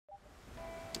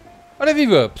Ora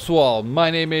viva, pessoal, my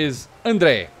name is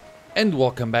André, and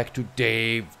welcome back to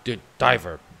Dave the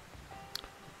Diver.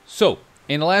 So,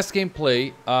 in the last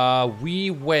gameplay, we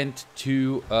went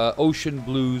to Ocean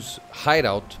Blue's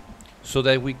hideout so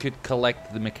that we could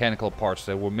collect the mechanical parts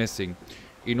that were missing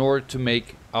in order to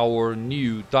make our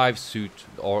new dive suit,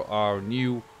 or our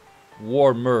new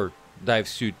warmer dive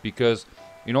suit, because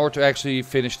in order to actually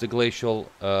finish the glacial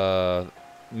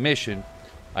mission,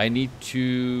 I need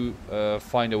to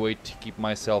find a way to keep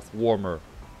myself warmer.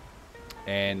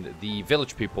 And the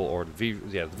village people, or the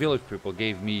village people,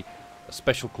 gave me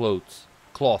special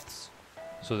cloths,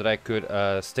 so that I could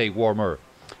stay warmer.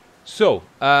 So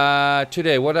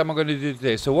today, what am I going to do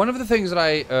today? So one of the things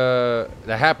that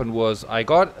that happened was I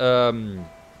got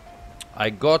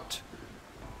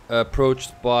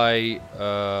approached by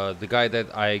the guy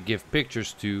that I give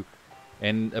pictures to.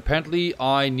 And apparently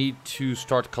I need to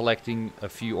start collecting a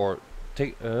few, or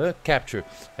capture.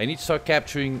 I need to start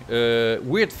capturing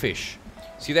weird fish.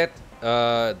 See that?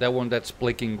 That one that's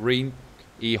blinking green?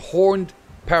 A horned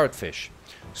parrotfish.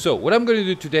 So what I'm going to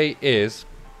do today is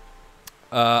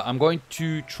I'm going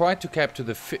to try to capture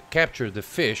the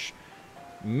fish,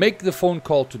 make the phone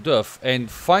call to Duff, and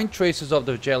find traces of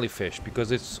the jellyfish,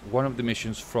 because it's one of the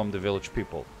missions from the village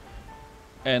people.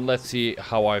 And let's see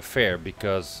how I fare,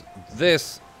 because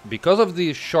of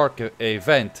the shark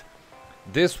event,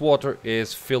 this water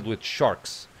is filled with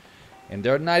sharks, and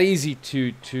they're not easy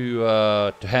to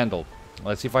handle.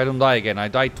 Let's see if I don't die again. I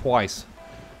died twice.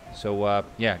 So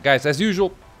yeah, guys, as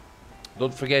usual,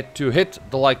 don't forget to hit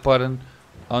the like button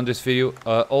on this video.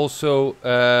 Also,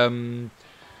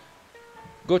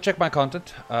 go check my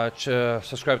content.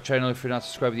 Subscribe to the channel if you're not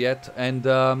subscribed yet, and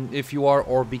if you are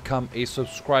or become a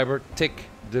subscriber, tick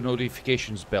the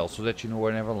notifications bell so that you know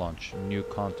whenever I launch new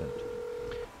content.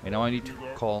 And now I need to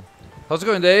call. How's it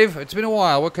going, Dave? It's been a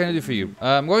while. What can I do for you?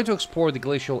 I'm going to explore the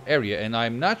glacial area, and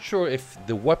I'm not sure if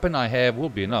the weapon I have will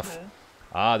be enough.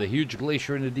 Ah, the huge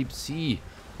glacier in the deep sea.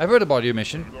 I've heard about your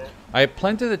mission. I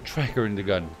planted a tracker in the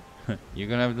gun. You're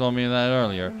gonna have told me that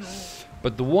earlier.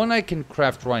 But the one I can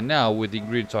craft right now with the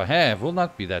ingredients I have will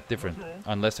not be that different,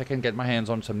 unless I can get my hands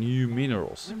on some new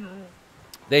minerals.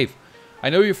 Dave, I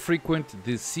know you frequent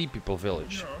the Sea People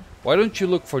village. Why don't you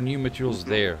look for new materials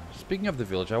there? Speaking of the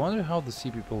village, I wonder how the Sea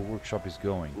People workshop is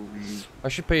going. I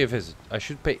should pay a visit. I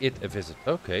should pay it a visit.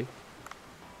 Okay.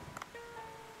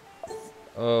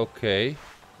 Okay.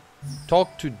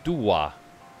 Talk to Dua,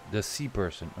 the sea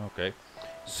person. Okay.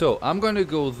 So, I'm gonna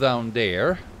go down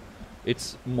there.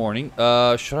 It's morning.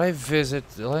 Should I visit?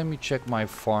 Let me check my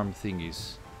farm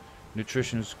thingies.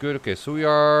 Nutrition is good. Okay, so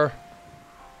we're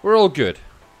all good.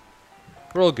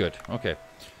 We're all good. Okay.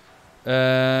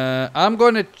 I'm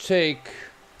gonna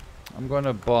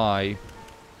buy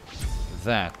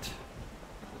that.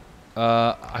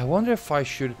 I wonder if I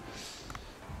should.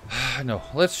 No,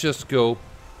 let's just go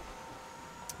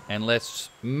and let's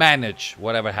manage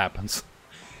whatever happens.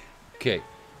 Okay.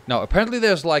 Now, apparently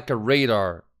there's like a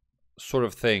radar sort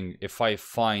of thing if I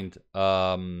find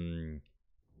a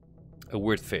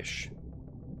weird fish.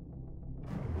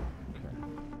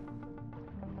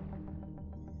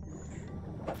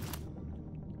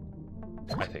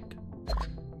 I think.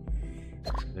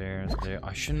 There.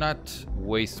 I should not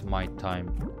waste my time.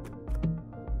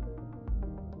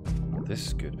 This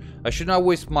is good. I should not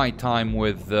waste my time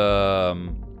with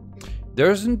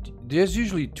there's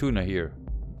usually tuna here.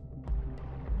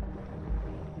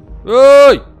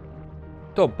 Hey!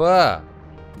 Toba!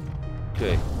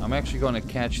 Okay, I'm actually gonna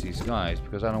catch these guys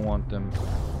because I don't want them.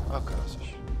 Oh gosh.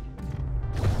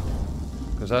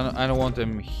 Because I don't want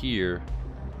them here.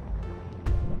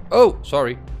 Oh,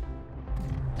 sorry.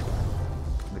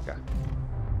 Okay.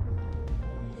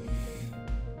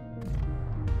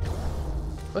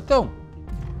 But don't.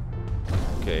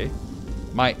 Okay.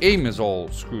 My aim is all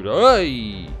screwed up.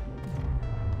 Hey!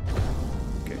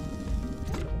 Okay.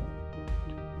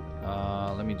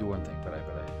 Let me do one thing. Peraí.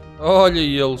 Olha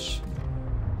eles.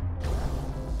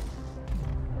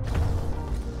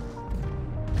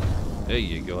 There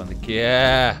you go.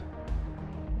 Yeah.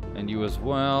 And you as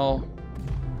well.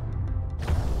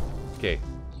 Okay,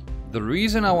 the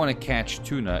reason I want to catch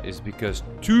tuna is because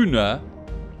tuna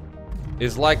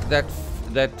is like that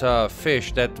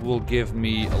fish that will give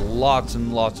me lots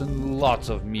and lots and lots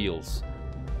of meals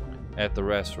at the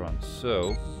restaurant.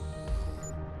 So,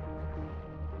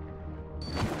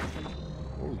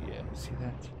 oh yeah, see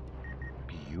that?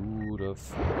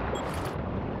 Beautiful.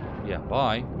 Yeah,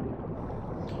 bye.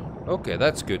 Okay,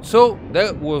 that's good. So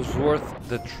that was worth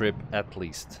the trip at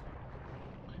least.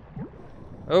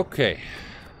 Okay,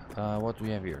 what do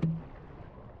we have here?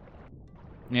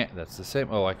 Yeah, that's the same.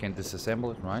 Oh, I can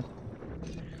disassemble it, right?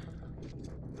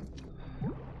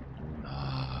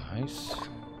 Nice.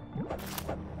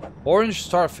 Orange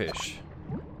starfish.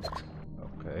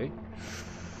 Okay.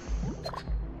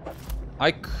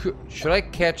 Should I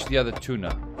catch the other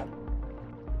tuna?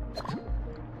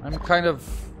 I'm kind of...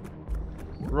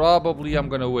 Probably I'm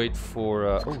gonna wait for...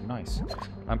 oh, nice.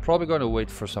 I'm probably gonna wait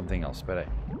for something else, but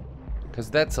because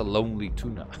that's a lonely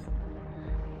tuna.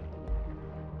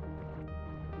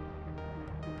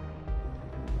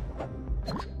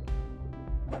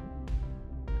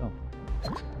 Oh.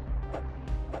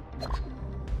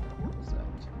 What's that?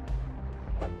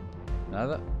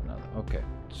 Nada? Nada. Okay.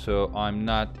 So I'm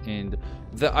not in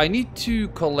I need to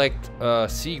collect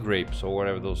sea grapes or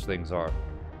whatever those things are.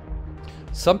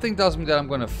 Something tells me that I'm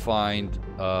gonna find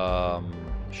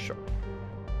sure.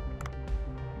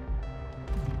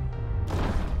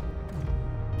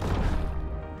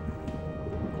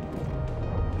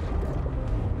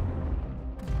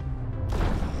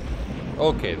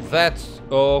 Okay, that's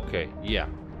okay. Yeah.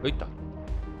 Oita.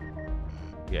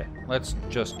 Yeah, let's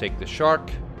just take the shark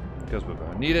because we're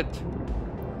gonna need it.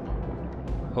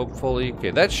 Hopefully.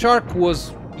 Okay, that shark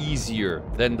was easier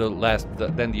than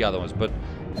than the other ones, but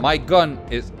my gun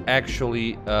is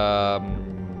actually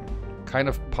kind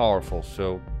of powerful,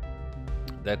 so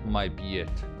that might be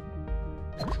it.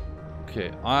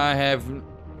 Okay, I have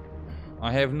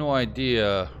no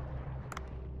idea.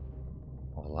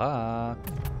 Hola.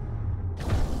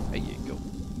 There you go.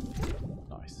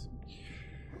 Nice.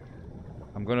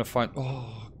 I'm gonna find.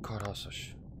 Oh,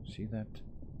 Karasash. See that?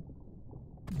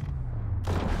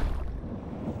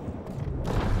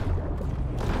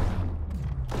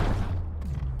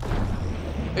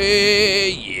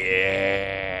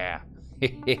 Yeah.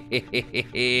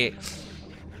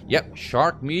 Yep,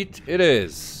 shark meat it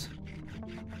is.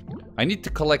 I need to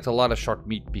collect a lot of shark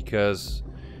meat because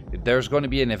there's going to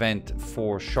be an event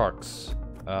for sharks.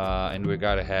 And we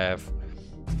gotta have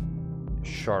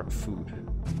shark food.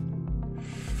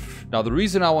 Now the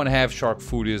reason I want to have shark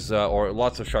food is, or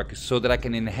lots of shark, is so that I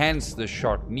can enhance the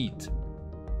shark meat.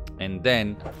 And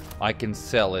then I can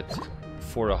sell it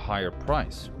for a higher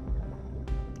price.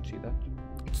 See that?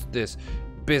 It's this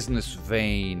business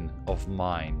vein of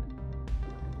mine.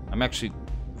 I'm actually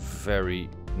very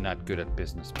not good at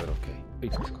business, but okay.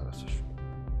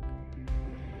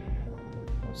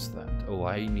 What's that? Oh,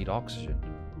 I need oxygen.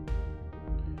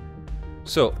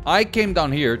 So, I came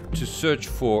down here to search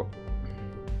for...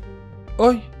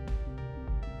 Oi!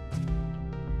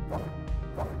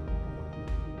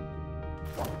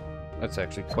 That's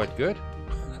actually quite good.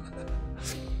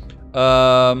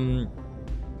 I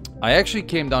actually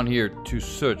came down here to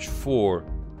search for...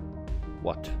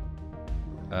 What?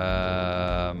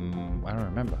 I don't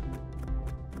remember.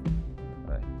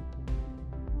 Right.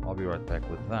 I'll be right back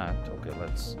with that. Okay,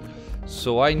 let's...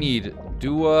 So I need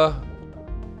Dua...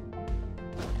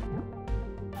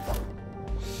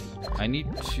 I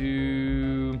need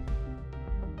to...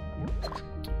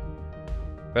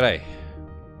 But hey,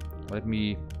 let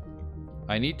me...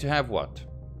 I need to have what?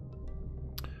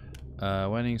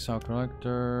 Wedding sound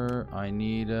collector. I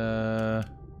need But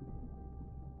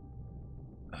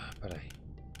hey.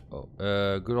 Oh,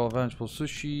 good old vegetable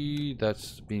sushi.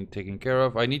 That's being taken care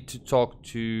of. I need to talk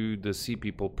to the sea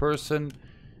people person.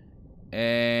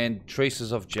 And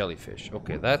traces of jellyfish.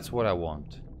 Okay, that's what I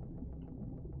want.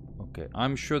 Okay,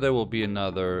 I'm sure there will be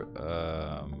another...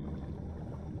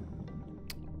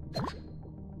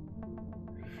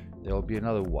 there will be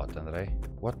another what, André?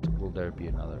 What will there be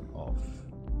another of?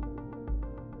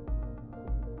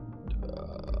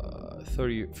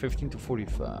 15 to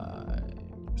 45.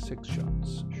 6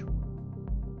 shots. Sure.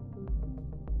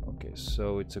 Okay,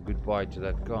 so it's a goodbye to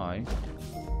that guy.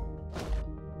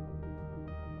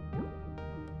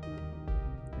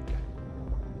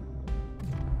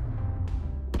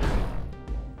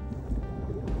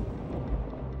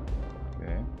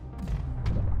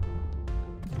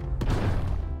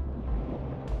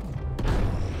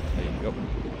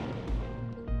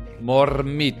 More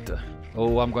meat.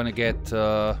 Oh, I'm gonna get...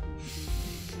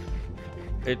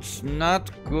 It's not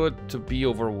good to be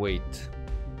overweight.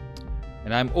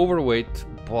 And I'm overweight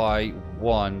by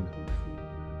 1.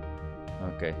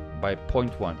 Okay, by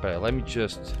 0.1. But let me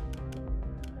just...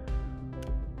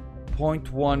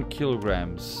 0.1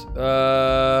 kilograms.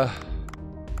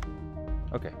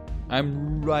 Okay,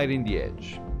 I'm right in the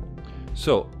edge.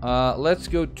 So, let's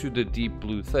go to the deep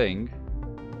blue thing.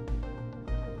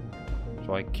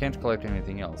 So I can't collect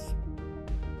anything else.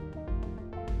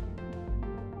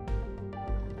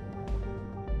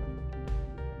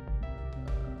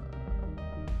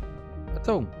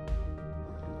 Oh.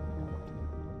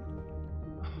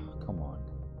 Come on.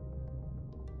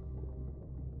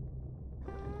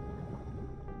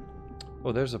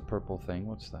 Oh, there's a purple thing.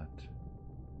 What's that?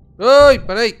 Oi,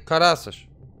 peraí, caraças.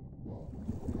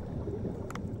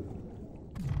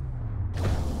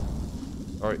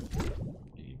 Alright.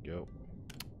 Here you go.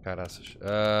 Caraças.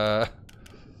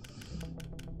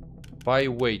 By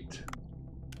weight.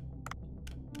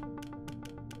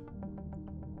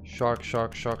 Shark,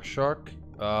 shark, shark, shark.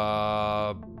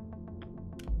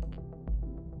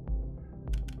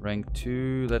 Rank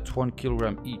 2. That's 1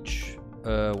 kilogram each.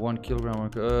 1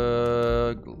 kilogram.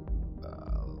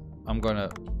 I'm gonna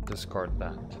discard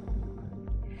that.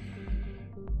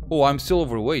 Oh, I'm still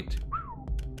overweight.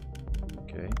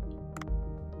 Okay.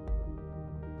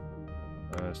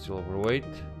 Still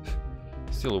overweight.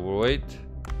 Still overweight.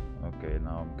 Okay,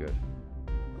 now I'm good.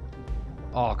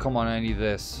 Oh, come on, I need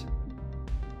this.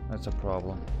 That's a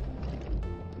problem.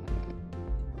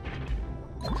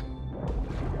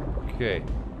 Okay.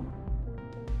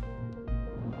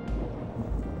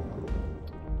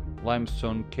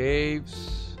 Limestone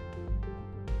caves.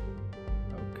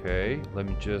 Okay, let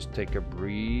me just take a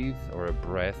breathe or a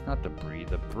breath. Not a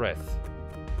breathe, a breath.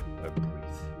 A breathe.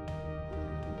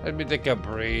 Let me take a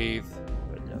breathe.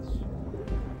 Yes.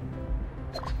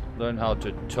 Learn how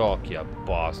to talk, you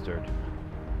bastard.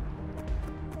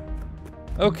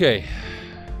 Okay.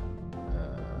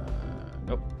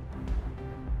 Nope.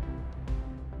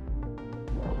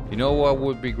 You know what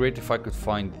would be great if I could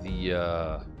find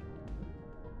the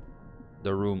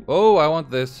room. Oh, I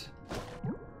want this.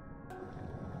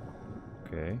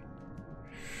 Okay.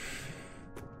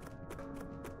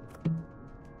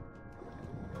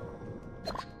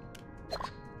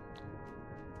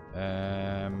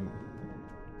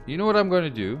 You know what I'm going to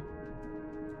do?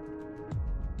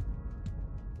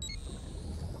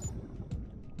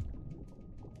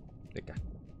 There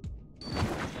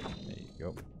you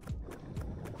go.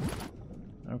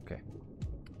 Okay.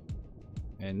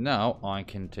 And now I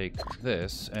can take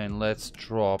this and let's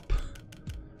drop.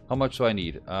 How much do I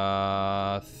need?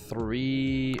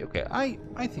 3. Okay, I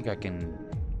think I can.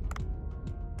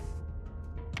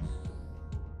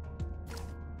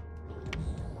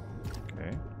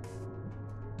 Okay.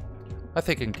 I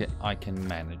think I can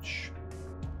manage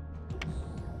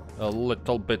a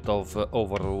little bit of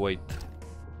overweight,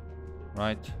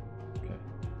 right? Okay.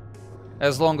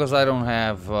 As long as I don't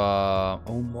have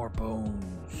oh, more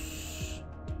bones.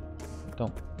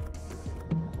 Don't.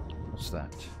 What's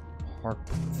that? Heart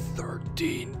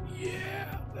 13.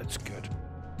 Yeah, that's good.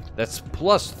 That's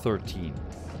plus 13.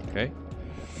 Okay.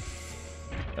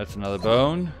 That's another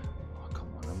bone. Oh, come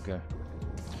on, I'm good.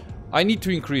 I need to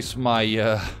increase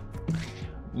my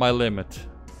my limit.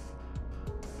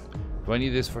 Do I need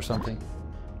this for something?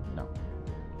 No.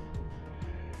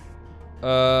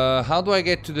 How do I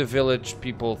get to the village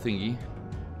people thingy?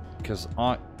 Because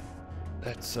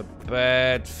that's a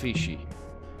bad fishy.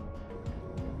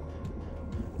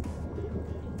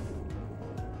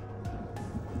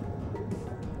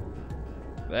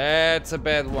 That's a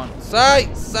bad one.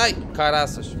 Sai! Sai!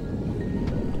 Caraças.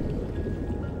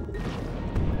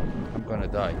 I'm gonna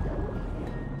die.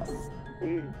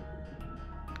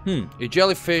 A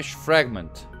jellyfish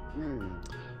fragment.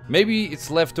 Maybe it's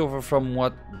left over from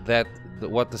what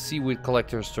the seaweed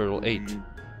collector's turtle ate.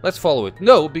 Let's follow it.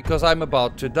 No, because I'm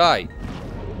about to die.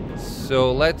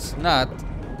 So let's not.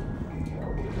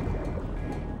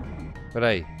 But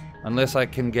hey, unless I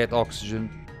can get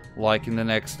oxygen, like in the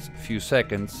next few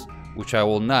seconds, which I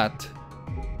will not.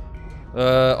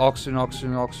 Oxygen,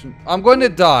 oxygen, oxygen. I'm going to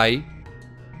die.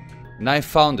 And I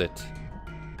found it.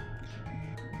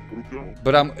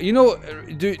 But you know,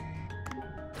 dude.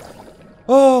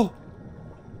 Oh.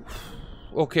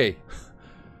 Okay.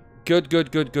 Good,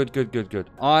 good, good, good, good, good, good.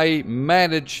 I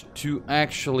managed to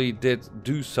actually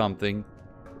do something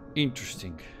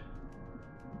interesting.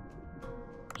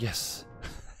 Yes.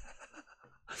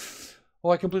 Oh,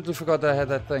 I completely forgot that I had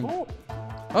that thing.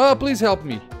 Oh, please help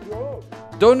me.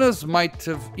 Dona's might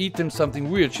have eaten something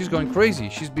weird. She's going crazy.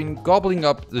 She's been gobbling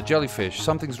up the jellyfish.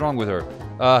 Something's wrong with her.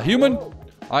 Human?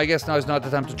 I guess now is not the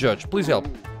time to judge. Please help.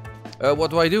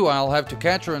 What do? I'll have to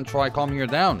catch her and try calming her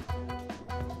down.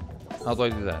 How do I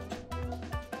do that?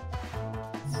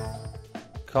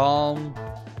 Calm.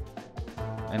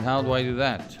 And how do I do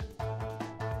that?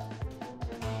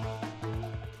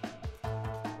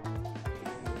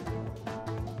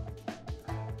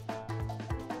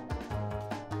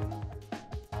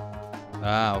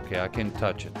 Ah, okay, I can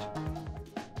touch it.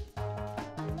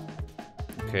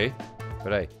 Okay,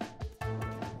 but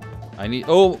I need.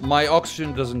 Oh, my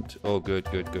oxygen doesn't. Oh, good,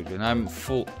 good, good, good. And I'm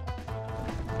full.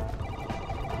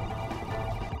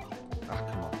 Ah,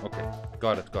 come on. Okay,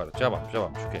 got it, got it. Jabam.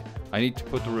 Okay, I need to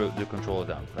put the controller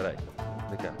down. But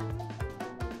look at.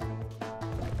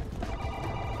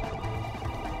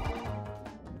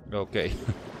 Okay.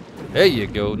 There you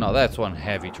go. Now that's one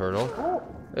heavy turtle.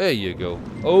 There you go.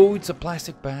 Oh, it's a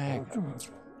plastic bag.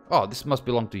 Oh, this must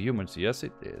belong to humans. Yes,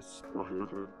 it is.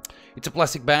 It's a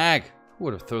plastic bag. Who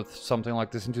would have thrown something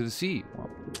like this into the sea?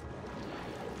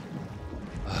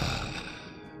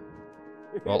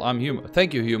 Well, I'm human.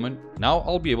 Thank you, human. Now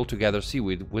I'll be able to gather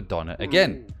seaweed with Donna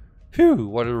again. Phew,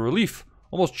 what a relief.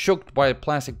 Almost choked by a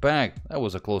plastic bag. That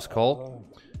was a close call.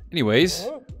 Anyways,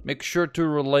 make sure to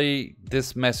relay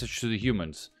this message to the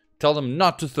humans. Tell them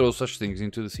not to throw such things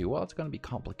into the sea. Well, it's going to be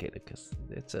complicated because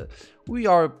we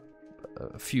are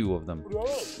a few of them.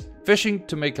 Fishing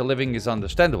to make a living is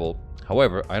understandable.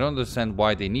 However, I don't understand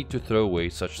why they need to throw away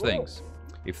such things.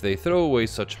 If they throw away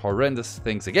such horrendous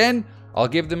things again, I'll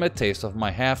give them a taste of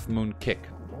my half-moon kick.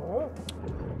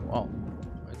 Well,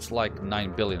 it's like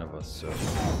 9 billion of us, so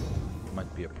it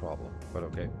might be a problem, but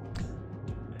okay.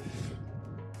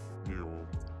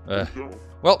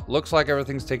 Well, looks like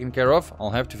everything's taken care of.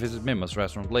 I'll have to visit Mima's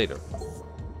restaurant later.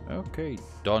 Okay,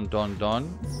 done.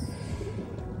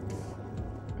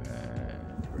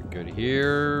 We're good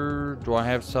here. Do I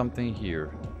have something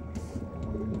here?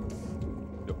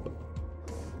 Nope.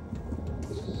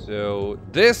 So,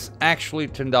 this actually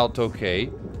turned out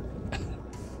okay.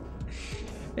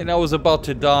 And I was about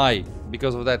to die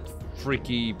because of that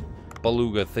freaky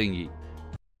beluga thingy.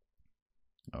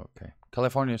 Okay.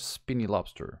 California spiny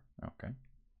lobster. Okay.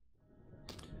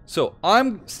 So,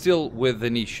 I'm still with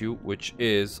an issue, which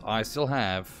is I still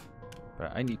have...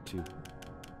 But I need to...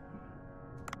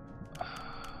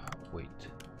 wait.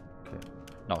 Okay.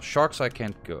 Now, sharks I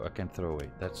can't go. I can't throw away.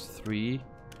 That's 3.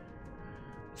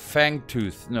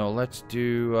 Fangtooth. No, let's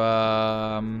do...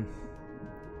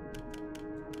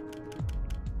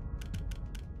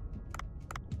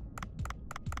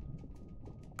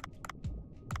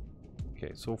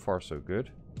 Okay, so far so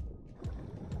good.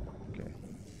 Okay.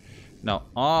 Now,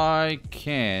 I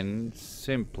can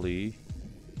simply...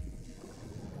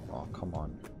 Oh, come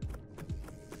on.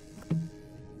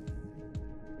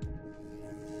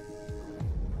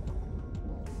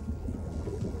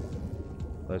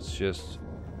 Let's just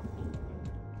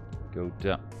go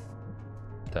down.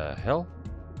 The hell?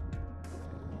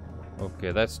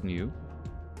 Okay, that's new.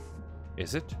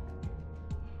 Is it?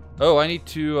 Oh, I need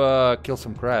to kill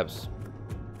some crabs.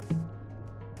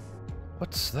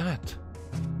 What's that?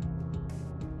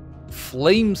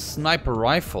 Flame sniper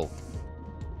rifle.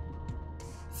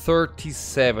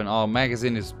 37. Oh,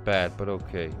 magazine is bad, but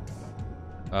okay.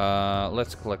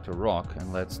 Let's collect a rock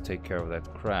and let's take care of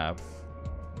that crab.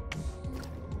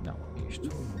 No, isto.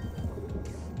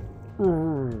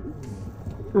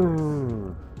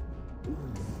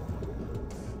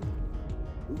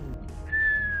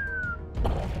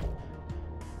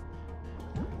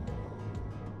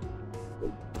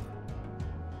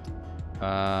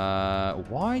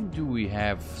 Why do we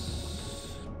have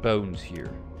bones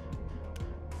here?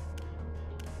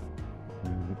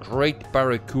 Great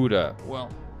barracuda. Well,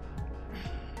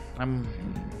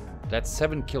 that's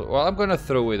 7 kilo. Well, I'm gonna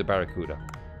throw away the barracuda.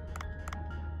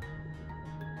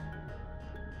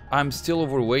 I'm still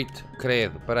overweight,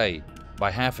 credo. Peraí,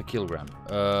 by half a kilogram.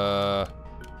 Sure.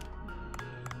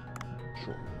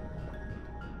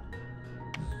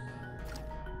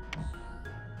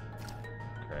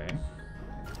 Okay.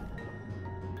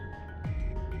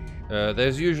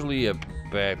 There's usually a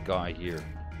bad guy here.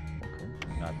 Okay,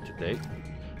 not today.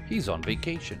 He's on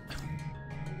vacation.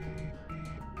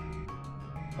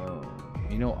 Oh,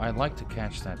 you know, I'd like to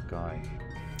catch that guy.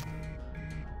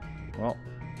 Well,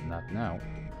 not now.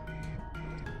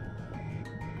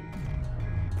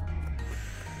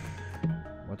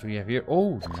 What do we have here?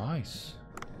 Oh, nice.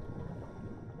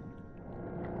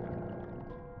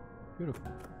 Beautiful.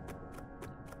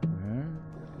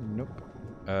 Nope.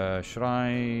 Should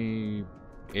I...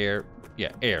 Air?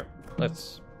 Yeah, air.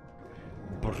 Let's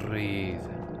breathe.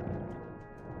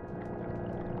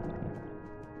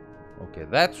 Okay,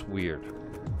 that's weird.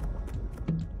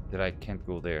 That I can't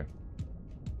go there.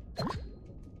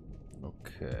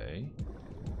 Okay.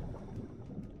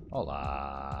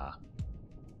 Hola.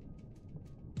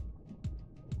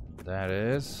 That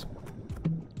is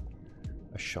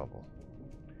a shovel.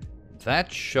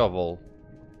 That shovel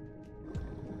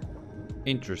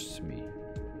interests me.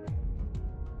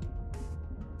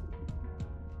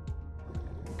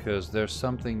 Because there's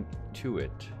something to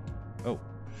it. Oh.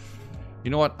 You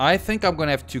know what? I think I'm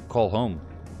gonna have to call home.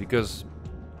 Because...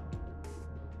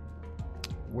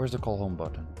 Where's the call home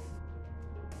button?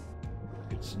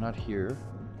 It's not here.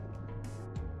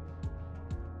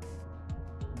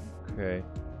 Okay.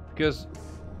 Because...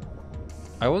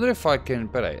 I wonder if I can...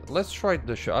 But let's try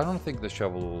the shovel. I don't think the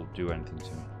shovel will do anything to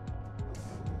me.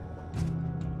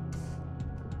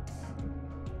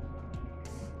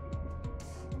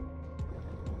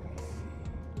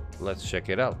 let's check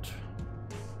it out.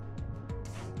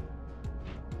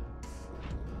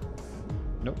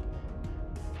 Nope.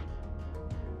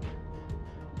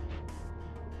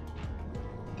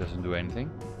 Doesn't do anything.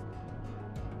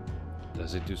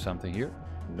 Does it do something here?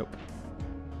 Nope.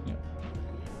 Yeah.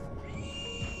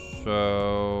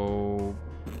 So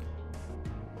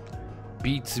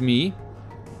beats me.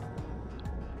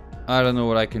 I don't know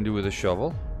what I can do with a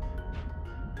shovel.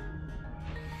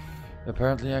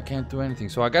 Apparently I can't do anything.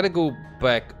 So I gotta go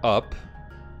back up.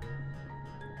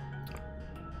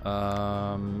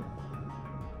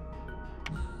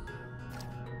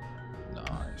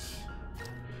 Nice.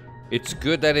 It's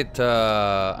good that it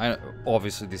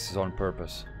obviously this is on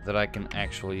purpose, that I can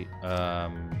actually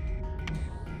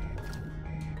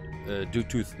do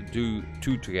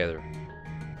two together.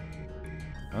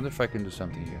 I wonder if I can do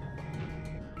something here.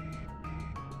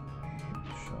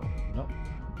 So, no.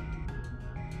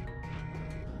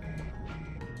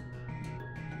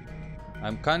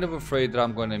 I'm kind of afraid that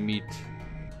I'm gonna meet...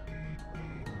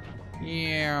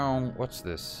 Yeah, what's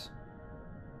this?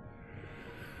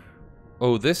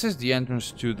 Oh, this is the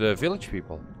entrance to the village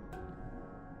people.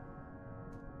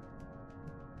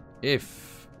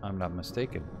 If I'm not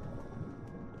mistaken.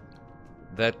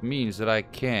 That means that I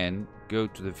can go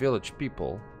to the village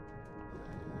people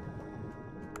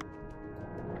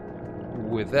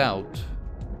without...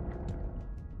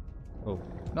 Oh,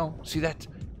 no, see that?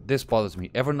 This bothers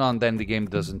me. Every now and then the game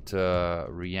doesn't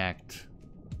react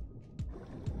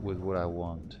with what I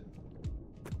want.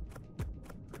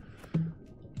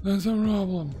 That's a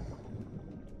problem.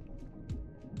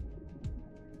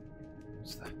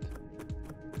 What's that?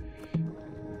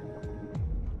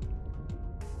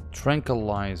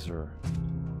 Tranquilizer.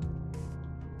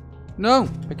 No!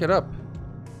 Pick it up.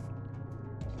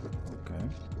 Okay.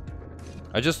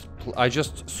 I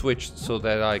just switched so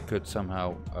that I could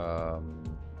somehow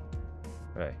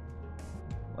okay.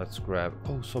 Let's grab...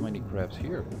 Oh, so many crabs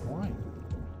here. Why?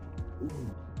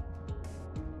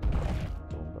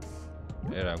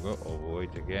 There I go. Oh,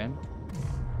 wait again.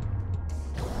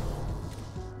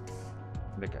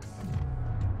 Look at.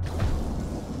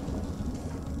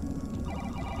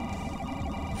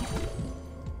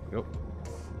 Go.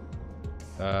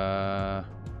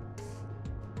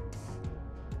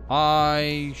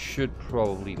 I should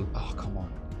probably... Oh, come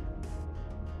on.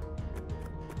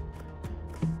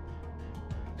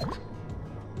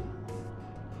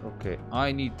 Okay,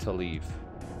 I need to leave.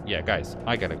 Yeah, guys,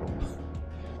 I gotta go.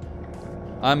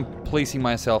 I'm placing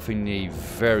myself in a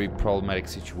very problematic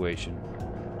situation.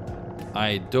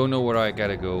 I don't know where I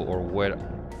gotta go or where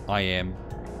I am.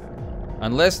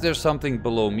 Unless there's something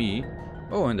below me.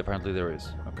 Oh, and apparently there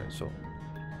is. Okay, so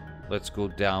let's go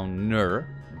downer.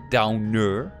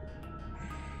 Downer.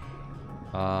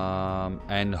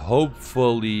 And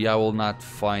hopefully I will not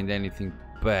find anything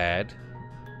bad.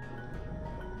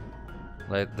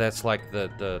 That's like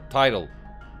the title.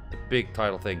 The big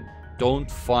title thing.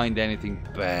 Don't find anything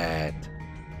bad.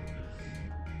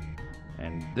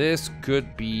 And this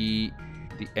could be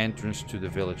the entrance to the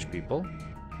village people.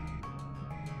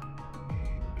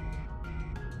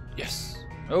 Yes.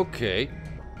 Okay.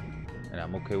 And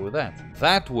I'm okay with that.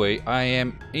 That way I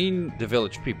am in the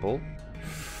village people.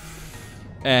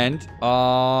 And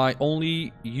I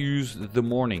only use the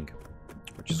morning.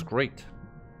 Which is great.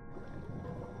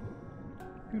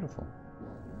 Beautiful.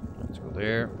 Let's go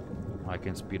there. I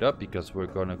can speed up because we're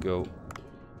gonna go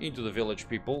into the village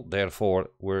people. Therefore,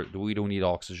 we don't need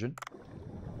oxygen.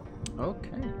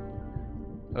 Okay.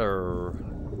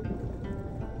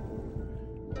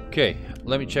 Okay,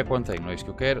 let me check one thing. Let's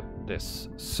go at this.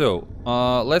 So,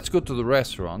 let's go to the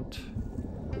restaurant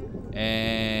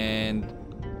and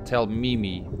tell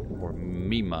Mimi or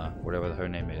Mima, whatever her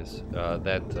name is,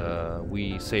 that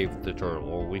we saved the turtle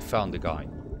or we found the guy,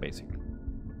 basically.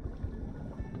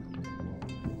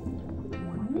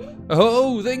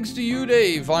 Oh, thanks to you,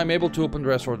 Dave, I'm able to open the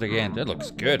restaurant again. That looks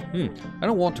good. I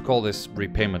don't want to call this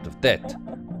repayment of debt,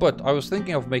 but I was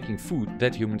thinking of making food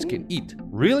that humans can eat.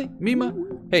 Really, Mima?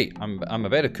 Hey, I'm a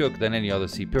better cook than any other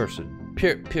sea person.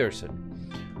 Person.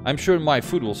 I'm sure my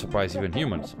food will surprise even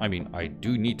humans. I mean, I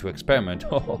do need to experiment.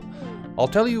 I'll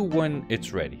tell you when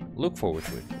it's ready. Look forward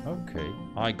to it. Okay,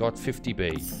 I got 50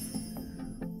 bait.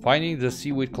 Finding the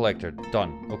seaweed collector.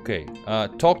 Done. Okay.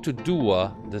 Talk to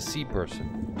Dua, the sea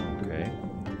person. Okay.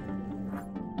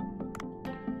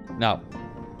 Now,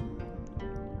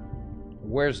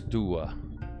 where's Dua?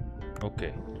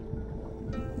 Okay.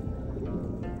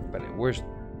 But where's...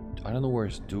 I don't know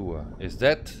where's Dua. Is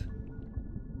that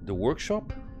the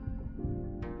workshop?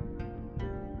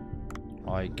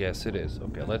 I guess it is.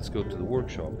 Okay, let's go to the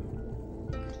workshop.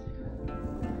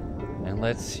 And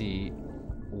let's see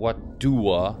what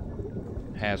Dua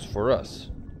has for us.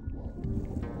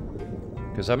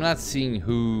 Because I'm not seeing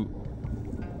who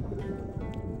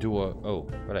Dua... Oh,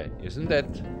 right. Isn't that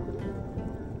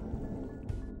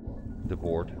the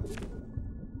board?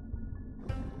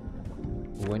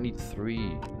 Oh, I need 3.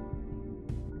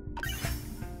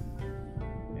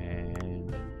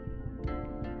 And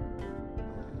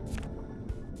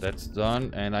that's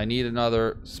done. And I need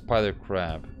another spider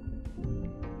crab.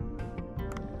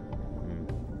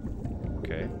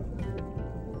 Okay.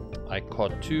 I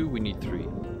caught 2. We need 3.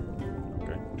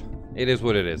 Okay. It is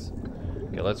what it is.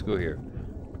 Okay, let's go here.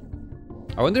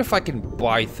 I wonder if I can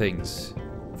buy things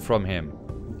from him.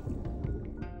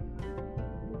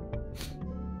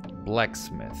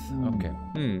 Blacksmith. Okay.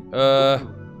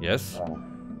 Yes.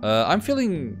 I'm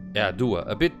feeling, Dua,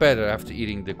 a bit better after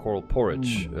eating the coral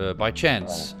porridge. By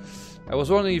chance, I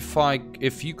was wondering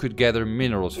if you could gather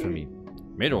minerals for me.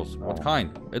 Minerals? What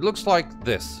kind? It looks like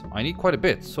this. I need quite a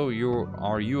bit. So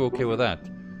are you okay with that?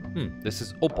 This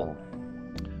is opal.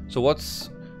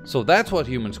 So that's what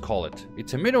humans call it.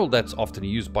 It's a mineral that's often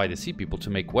used by the sea people to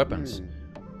make weapons.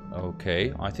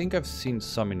 Okay, I think I've seen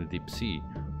some in the deep sea.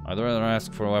 I'd rather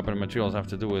ask for weapon materials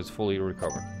after Dua is fully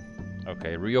recovered.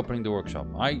 Okay, reopening the workshop.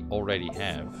 I already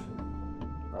have.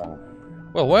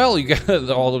 Well, you got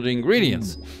all of the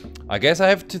ingredients. I guess I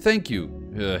have to thank you,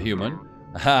 human.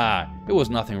 Ha! It was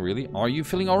nothing really. Are you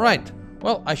feeling alright?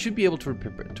 Well, I should be able to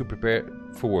prepare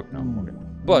for work now. Okay.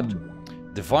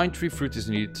 But divine tree fruit is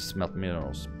needed to smelt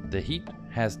minerals. The heat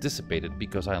has dissipated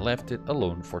because I left it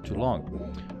alone for too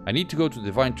long. I need to go to the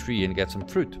divine tree and get some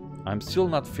fruit. I'm still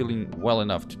not feeling well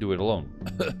enough to do it alone.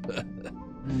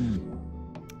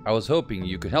 I was hoping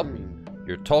you could help me.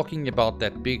 You're talking about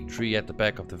that big tree at the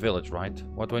back of the village, right?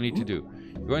 What do I need to do?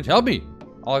 You're going to help me?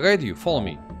 I'll guide you. Follow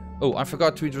me. Oh, I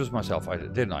forgot to introduce myself,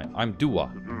 didn't I? I'm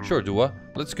Dua. Sure, Dua.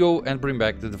 Let's go and bring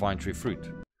back the divine tree fruit.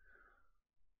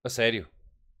 A sério.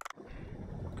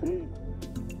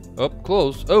 Up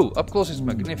close. Oh, up close is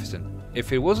magnificent.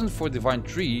 If it wasn't for divine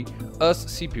tree,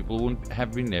 us sea people wouldn't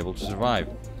have been able to survive.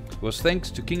 It was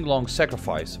thanks to King Long's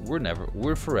sacrifice.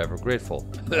 We're forever grateful.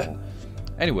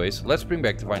 Anyways, let's bring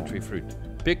back divine tree fruit.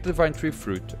 Pick the divine tree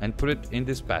fruit and put it in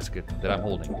this basket that I'm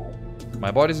holding.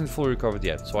 My body isn't fully recovered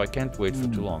yet, so I can't wait for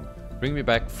too long. Bring me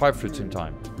back 5 fruits in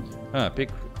time. Pick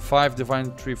 5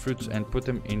 divine tree fruits and put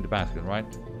them in the basket, right?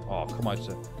 Oh, come on,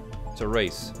 it's a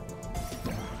race.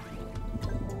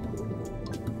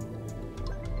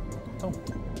 Oh.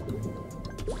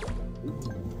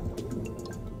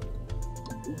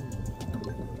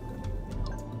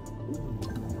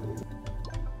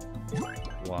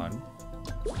 One.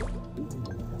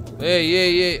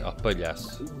 Ei. Oh,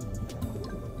 palhaço.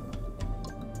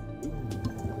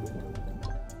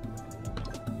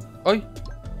 Oi!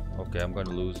 Okay, I'm gonna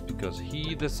lose because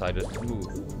he decided to move.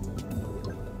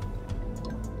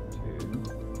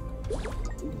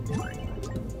 2.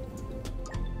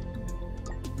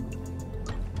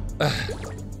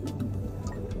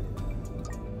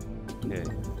 Okay.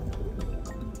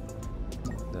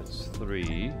 That's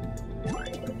 3.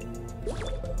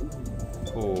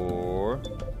 4.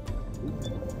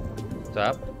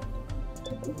 Tap.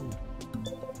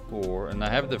 4. And I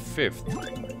have the 5th.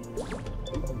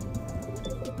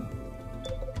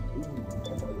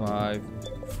 5,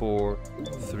 4,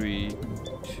 3,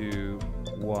 2,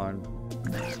 1.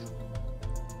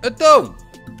 Então!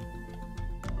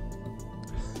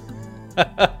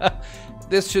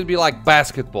 This should be like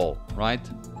basketball, right?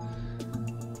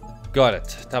 Got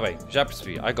it. Tá bem, já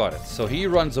percebi. I got it. So he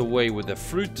runs away with the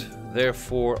fruit.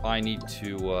 Therefore, I need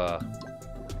to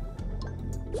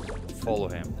follow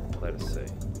him. Let us say.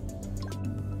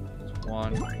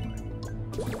 1.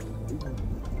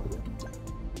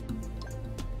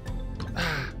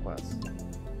 Quase.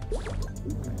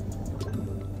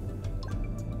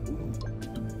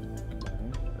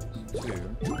 That's 2.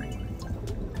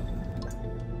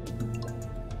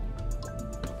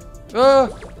 Ah!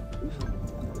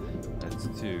 That's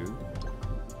 2.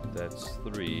 That's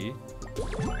 3.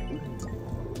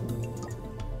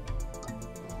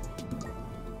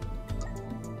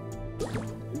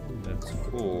 That's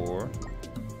 4.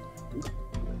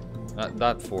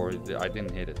 Not 4. I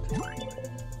didn't hit it.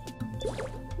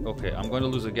 Okay, I'm going to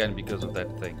lose again because of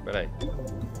that thing. But hey.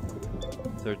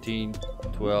 13,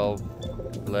 12,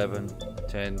 11,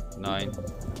 10, 9.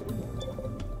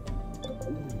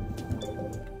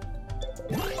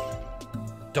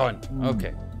 Done.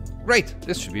 Okay. Great.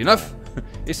 This should be enough.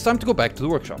 It's time to go back to the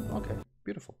workshop. Okay.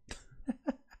 Beautiful.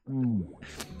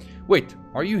 Wait.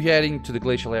 Are you heading to the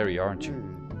glacial area, aren't you?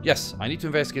 Yes. I need to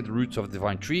investigate the roots of the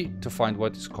divine tree to find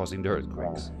what is causing the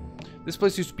earthquakes. This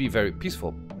place used to be very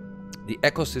peaceful. The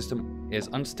ecosystem is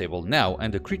unstable now,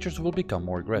 and the creatures will become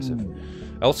more aggressive.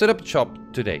 I will set up a shop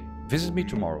today. Visit me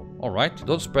tomorrow. Alright,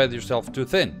 don't spread yourself too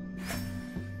thin.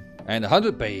 And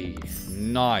 100 pay.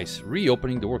 Nice.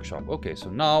 Reopening the workshop. Okay, so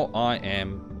now I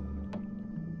am...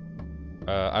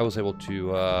 I was able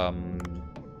to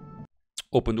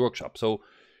open the workshop. So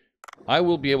I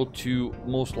will be able to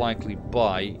most likely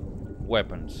buy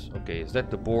weapons. Okay, is that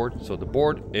the board? So the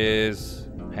board has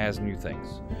new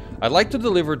things. I'd like to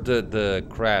deliver the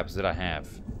crabs that I have,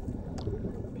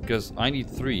 because I need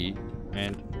 3,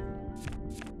 and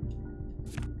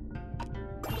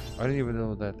I don't even know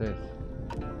what that is.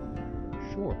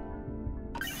 Sure.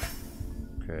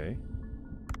 Okay.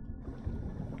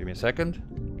 Give me a second.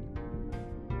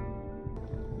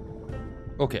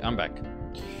 Okay, I'm back.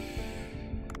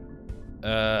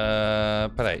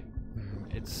 Peraí.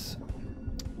 It's...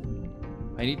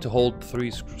 I need to hold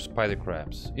 3 spider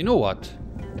crabs. You know what?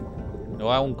 No,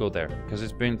 I won't go there, because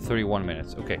it's been 31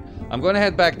 minutes. Okay, I'm gonna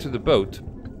head back to the boat.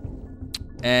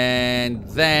 And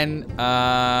then,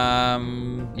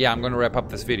 yeah, I'm gonna wrap up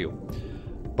this video.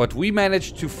 But we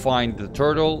managed to find the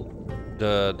turtle,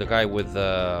 the guy with,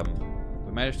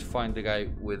 we managed to find the guy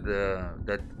with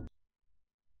that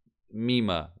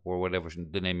Mima, or whatever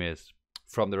the name is,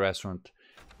 from the restaurant.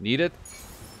 Need it.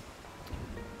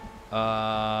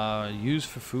 Use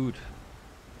for food.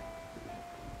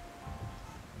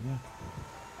 Yeah.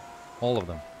 All of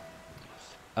them.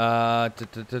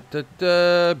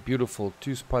 Beautiful.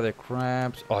 2 spider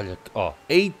crabs. Oh, look. Oh,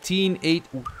 18, 8.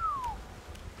 Ooh.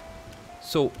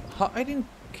 So, I didn't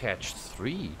catch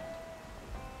 3.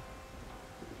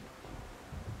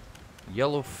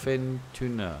 Yellowfin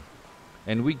tuna.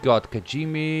 And we got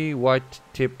Kajimi, white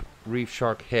tip reef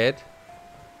shark head,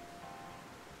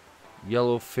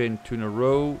 yellowfin tuna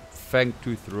roe,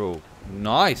 fangtooth roe.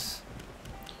 Nice.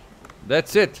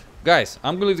 That's it. Guys,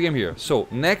 I'm gonna leave the game here. So,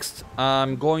 next,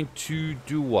 I'm going to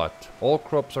do what? All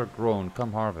crops are grown.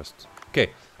 Come harvest. Okay,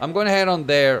 I'm gonna head on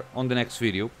there on the next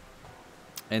video.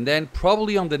 And then,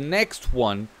 probably on the next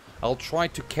one, I'll try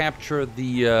to capture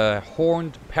the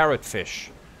horned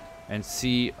parrotfish. And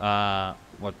see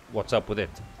what's up with it.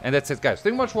 And that's it, guys.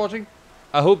 Thank you much for watching.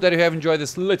 I hope that you have enjoyed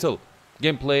this little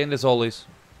gameplay. And as always,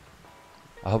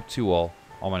 I hope to see you all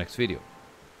on my next video.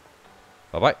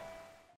 Bye-bye.